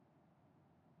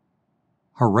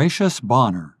Horatius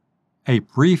Bonar, A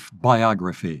Brief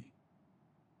Biography.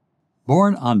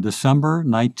 Born on December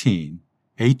 19,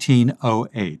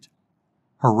 1808,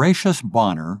 Horatius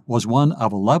Bonar was one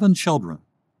of 11 children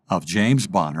of James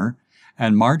Bonar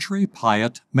and Marjorie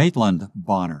Piatt Maitland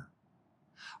Bonar.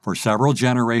 For several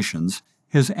generations,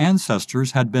 his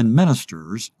ancestors had been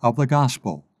ministers of the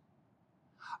gospel.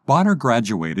 Bonar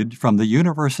graduated from the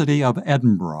University of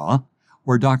Edinburgh,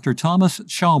 where Dr. Thomas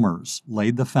Chalmers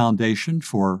laid the foundation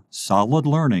for solid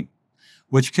learning,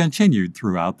 which continued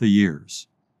throughout the years.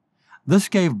 This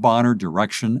gave Bonar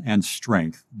direction and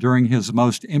strength during his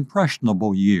most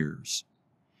impressionable years.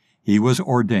 He was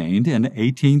ordained in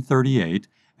 1838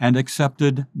 and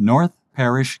accepted North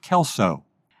Parish, Kelso,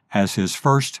 as his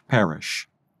first parish.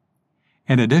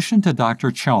 In addition to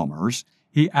Dr. Chalmers,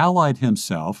 he allied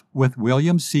himself with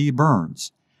William C.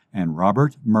 Burns and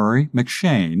Robert Murray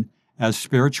McShane as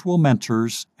spiritual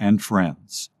mentors and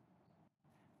friends.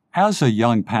 As a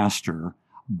young pastor,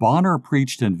 Bonar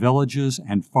preached in villages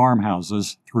and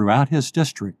farmhouses throughout his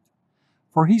district,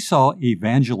 for he saw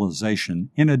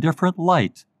evangelization in a different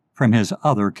light from his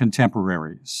other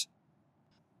contemporaries.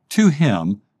 To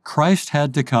him, Christ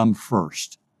had to come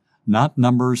first, not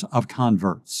numbers of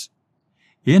converts.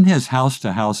 In his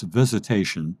house-to-house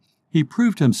visitation, he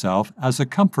proved himself as a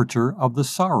comforter of the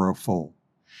sorrowful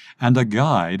and a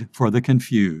guide for the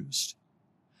confused.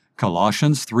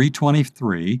 Colossians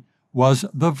 3:23 was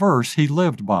the verse he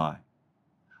lived by.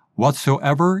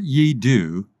 Whatsoever ye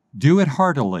do, do it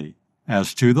heartily,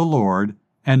 as to the Lord,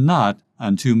 and not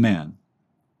unto men.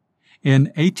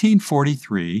 In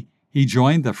 1843, he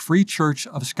joined the Free Church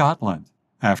of Scotland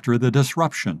after the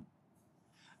disruption.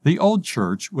 The old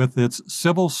church, with its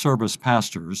civil service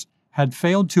pastors, had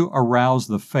failed to arouse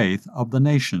the faith of the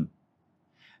nation.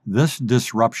 This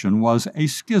disruption was a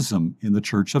schism in the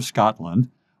Church of Scotland,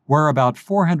 where about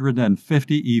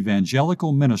 450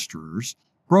 evangelical ministers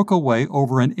broke away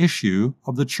over an issue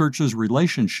of the church's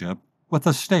relationship with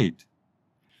the state.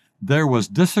 There was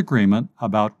disagreement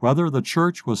about whether the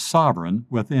church was sovereign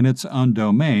within its own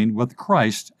domain with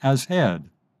Christ as head,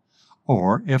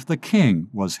 or if the king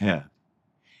was head.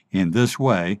 In this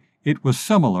way, it was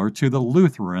similar to the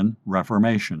Lutheran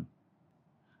Reformation.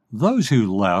 Those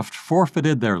who left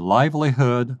forfeited their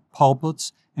livelihood,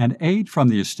 pulpits, and aid from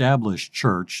the established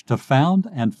church to found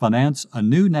and finance a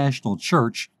new national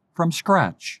church from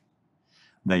scratch.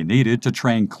 They needed to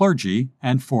train clergy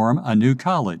and form a new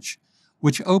college,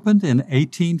 which opened in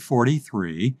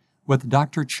 1843 with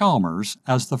Dr. Chalmers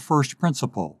as the first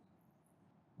principal.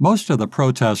 Most of the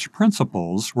protest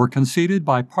principles were conceded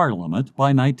by Parliament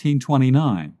by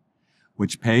 1929,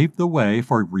 which paved the way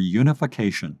for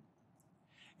reunification.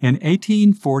 In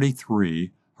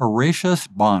 1843, Horatius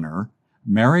Bonar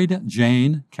married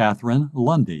Jane Catherine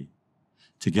Lundy.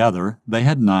 Together, they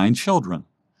had 9 children,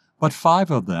 but 5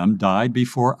 of them died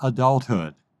before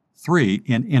adulthood, 3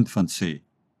 in infancy.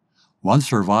 One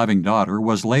surviving daughter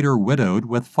was later widowed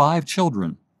with 5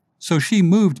 children, so she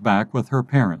moved back with her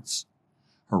parents.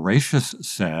 Horatius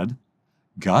said,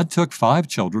 "God took 5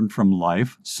 children from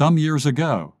life some years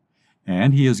ago,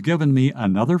 and he has given me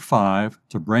another 5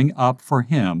 to bring up for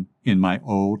him in my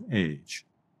old age."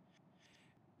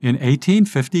 In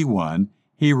 1851,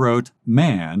 he wrote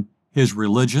Man, His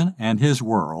Religion and His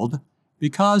World,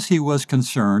 because he was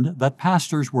concerned that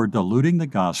pastors were diluting the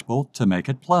gospel to make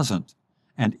it pleasant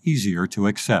and easier to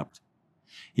accept.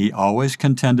 He always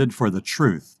contended for the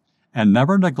truth and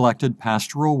never neglected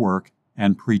pastoral work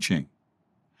and preaching.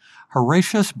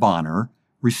 Horatius Bonar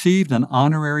received an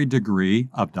honorary degree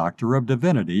of Doctor of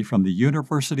Divinity from the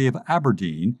University of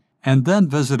Aberdeen and then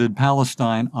visited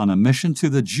Palestine on a mission to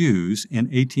the Jews in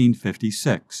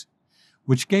 1856,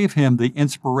 which gave him the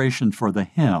inspiration for the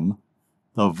hymn,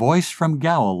 The Voice from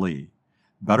Galilee,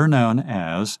 better known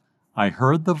as I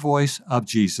Heard the Voice of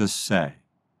Jesus Say.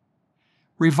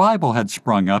 Revival had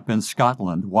sprung up in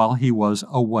Scotland while he was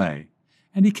away,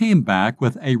 and he came back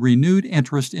with a renewed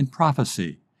interest in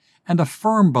prophecy and a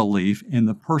firm belief in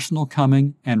the personal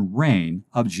coming and reign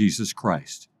of Jesus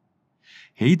Christ.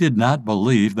 He did not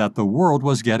believe that the world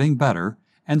was getting better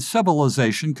and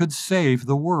civilization could save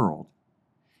the world.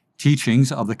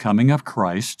 Teachings of the coming of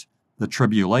Christ, the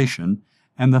tribulation,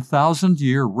 and the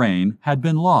 1,000-year reign had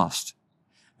been lost,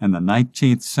 and the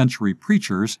 19th century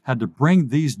preachers had to bring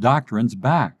these doctrines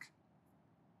back.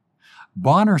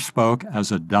 Bonar spoke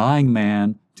as a dying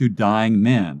man to dying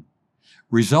men,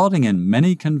 resulting in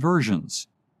many conversions.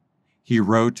 He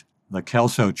wrote the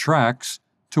Kelso Tracts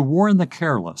to warn the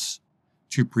careless,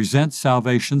 to present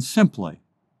salvation simply,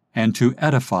 and to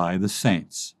edify the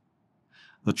saints.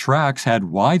 The tracts had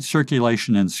wide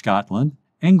circulation in Scotland,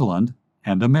 England,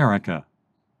 and America.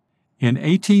 In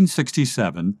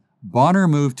 1867, Bonner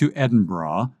moved to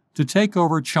Edinburgh to take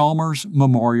over Chalmers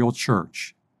Memorial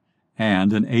Church,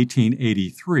 and in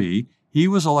 1883 he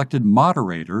was elected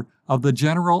moderator of the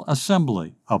General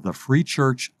Assembly of the Free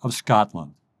Church of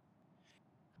Scotland.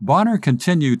 Bonner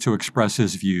continued to express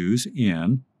his views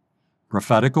in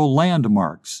Prophetical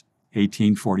Landmarks,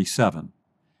 1847,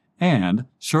 and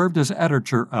served as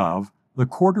editor of the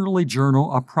Quarterly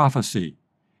Journal of Prophecy,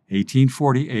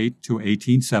 1848 to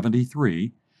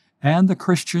 1873, and the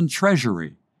Christian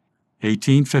Treasury,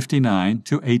 1859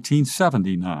 to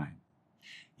 1879.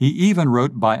 He even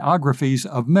wrote biographies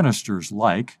of ministers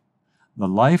like The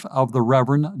Life of the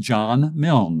Reverend John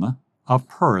Milne of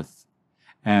Perth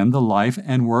and The Life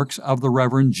and Works of the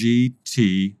Reverend G.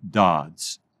 T.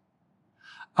 Dodds.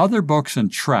 Other books and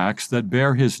tracts that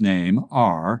bear his name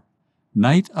are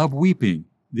Night of Weeping,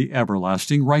 The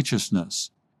Everlasting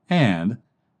Righteousness, and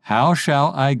How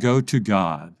Shall I Go to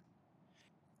God?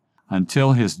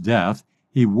 Until his death,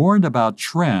 he warned about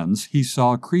trends he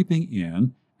saw creeping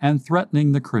in and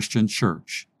threatening the Christian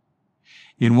church.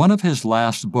 In one of his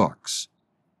last books,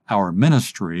 Our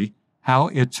Ministry, How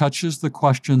It Touches the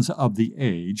Questions of the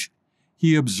Age,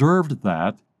 he observed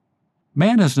that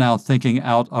man is now thinking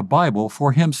out a Bible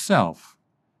for himself,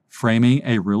 framing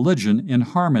a religion in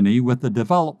harmony with the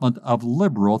development of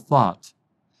liberal thought,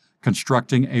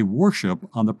 constructing a worship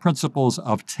on the principles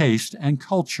of taste and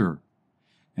culture,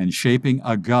 and shaping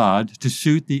a God to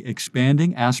suit the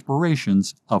expanding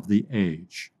aspirations of the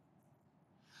age.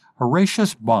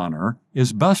 Horatius Bonner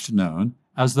is best known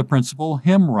as the principal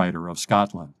hymn writer of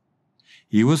Scotland.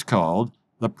 He was called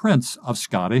the Prince of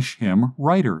Scottish Hymn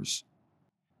Writers.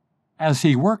 As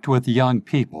he worked with young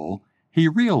people, he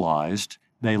realized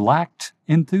they lacked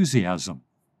enthusiasm.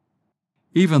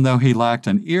 Even though he lacked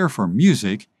an ear for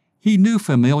music, he knew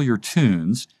familiar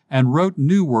tunes and wrote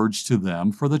new words to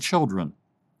them for the children.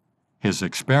 His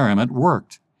experiment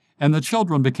worked, and the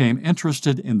children became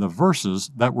interested in the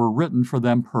verses that were written for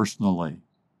them personally.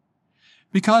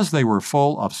 Because they were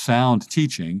full of sound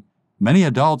teaching, many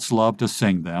adults loved to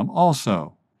sing them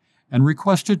also, and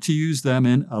requested to use them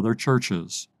in other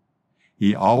churches.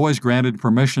 He always granted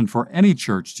permission for any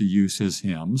church to use his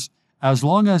hymns, as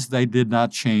long as they did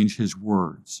not change his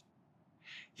words.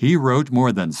 He wrote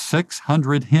more than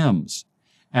 600 hymns,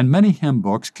 and many hymn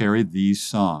books carry these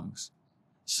songs.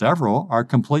 Several are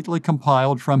completely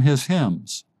compiled from his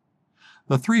hymns.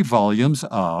 The 3 volumes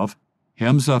of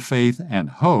Hymns of Faith and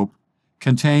Hope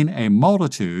contain a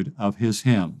multitude of his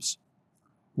hymns.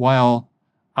 While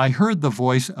I Heard the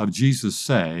Voice of Jesus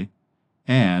Say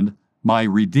and My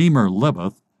Redeemer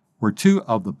Liveth were 2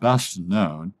 of the best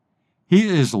known, he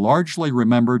is largely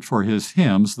remembered for his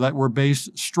hymns that were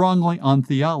based strongly on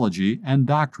theology and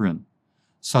doctrine,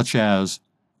 such as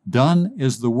Done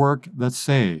is the Work That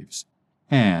Saves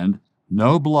and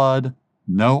No Blood,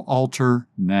 No Altar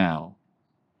Now.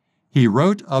 He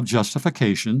wrote of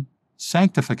justification,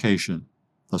 sanctification,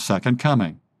 the second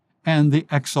coming, and the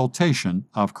exaltation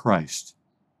of Christ.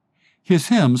 His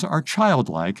hymns are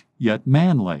childlike yet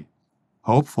manly,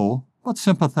 hopeful but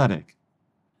sympathetic.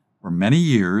 For many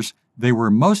years, they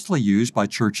were mostly used by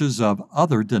churches of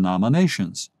other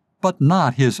denominations, but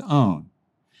not his own.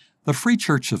 The Free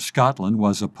Church of Scotland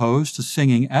was opposed to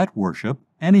singing at worship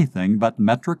anything but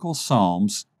metrical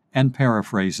psalms and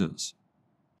paraphrases.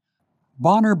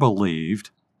 Bonner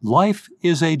believed life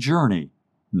is a journey,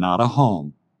 not a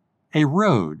home, a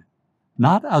road,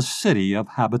 not a city of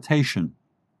habitation.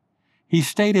 He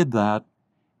stated that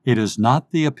it is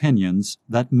not the opinions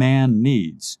that man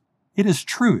needs, it is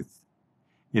truth.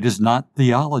 It is not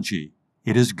theology,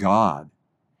 it is God.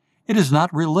 It is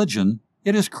not religion,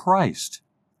 it is Christ.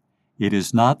 It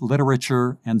is not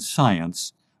literature and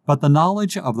science, but the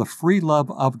knowledge of the free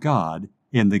love of God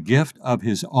in the gift of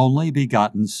His only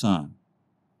begotten Son.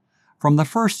 From the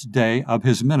first day of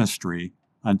his ministry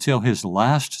until his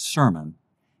last sermon,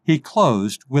 he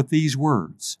closed with these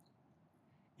words,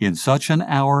 In such an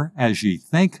hour as ye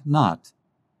think not,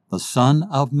 the Son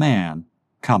of Man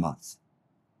cometh.